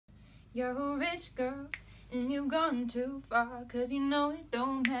You're a rich girl, and you've gone too far, 'cause you know it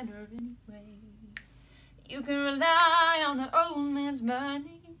don't matter anyway. You can rely on the old man's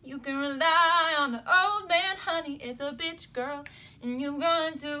money, you can rely on the old man, honey. It's a bitch, girl, and you've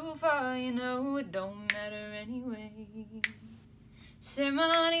gone too far. You know it don't matter anyway. Say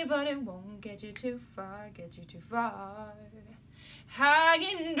money, but it won't get you too far, get you too far. High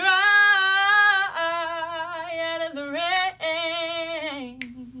and dry out of the rain.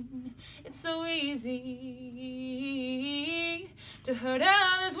 It's so easy to hurt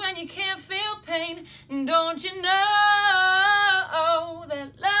others when you can't feel pain. And don't you know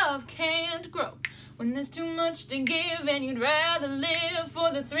that love can't grow when there's too much to give, and you'd rather live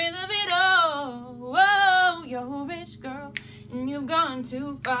for the thrill of it all. Whoa, you're a rich girl, and you've gone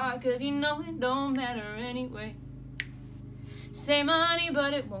too far, 'cause you know it don't matter anyway. Say money,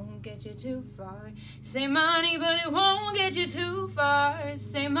 but it won't get you too far. Say money, but it won't get you too far.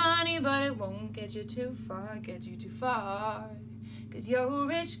 Say money, but it won't get you too far, get you too far. 'Cause you're a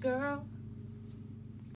rich girl,